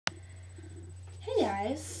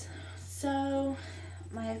guys, so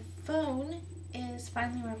my phone is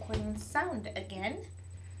finally recording sound again,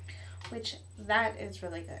 which that is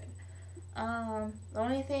really good. The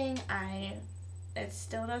only thing it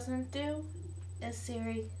still doesn't do is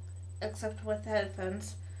Siri, except with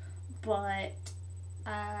headphones, but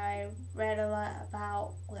I read a lot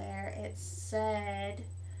about where it said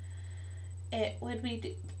it would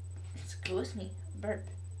be, excuse me, burp,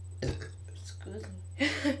 excuse me,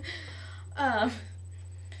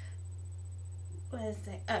 what is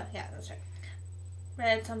it? Oh, yeah, that's right.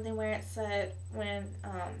 Read something where it said when,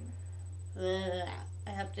 I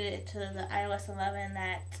updated it to the iOS 11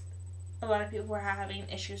 that a lot of people were having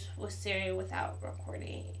issues with Siri without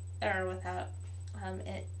recording, or without,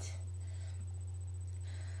 it,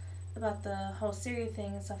 about the whole Siri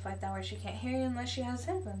thing and stuff like that, where she can't hear you unless she has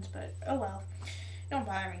headphones, but oh well, don't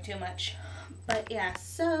bother me too much. But yeah,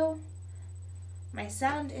 so my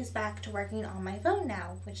sound is back to working on my phone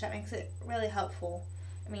now, which that makes it really helpful.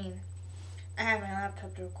 I mean, I have my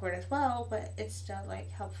laptop to record as well, but it's still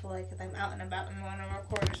like helpful, like if I'm out and about and want to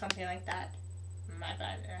record or something like that. My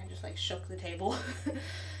bad, and I just like shook the table.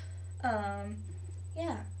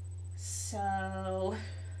 Yeah, so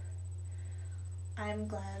I'm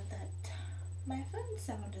glad that my phone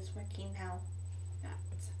sound is working now. That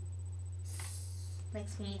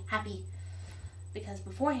makes me happy, because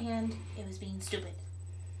beforehand it was being stupid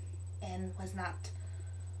and was not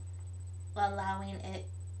allowing it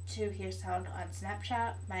to hear sound on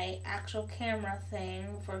Snapchat. My actual camera thing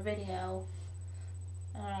for video,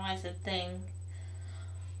 I don't know why I said thing.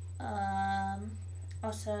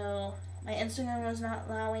 Also, my Instagram was not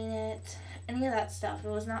allowing it. Any of that stuff. It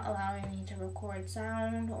was not allowing me to record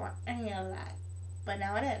sound or any of that. But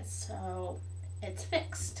now it is, so it's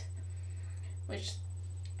fixed. Which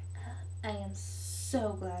I am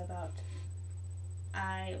so glad about.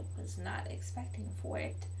 I was not expecting for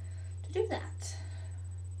it to do that.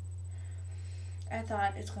 I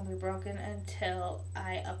thought it's going to be broken until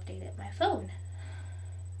I updated my phone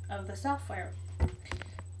of the software.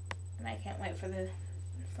 And I can't wait for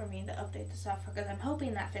me to update the software, because I'm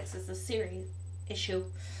hoping that fixes the Siri issue.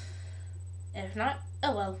 And if not,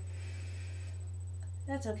 oh well.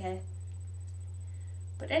 That's okay.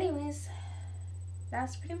 But anyways,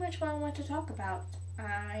 that's pretty much what I want to talk about.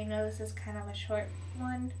 I know this is kind of a short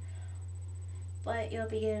one, but you'll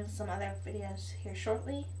be getting some other videos here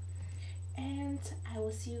shortly. And I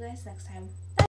will see you guys next time. Bye!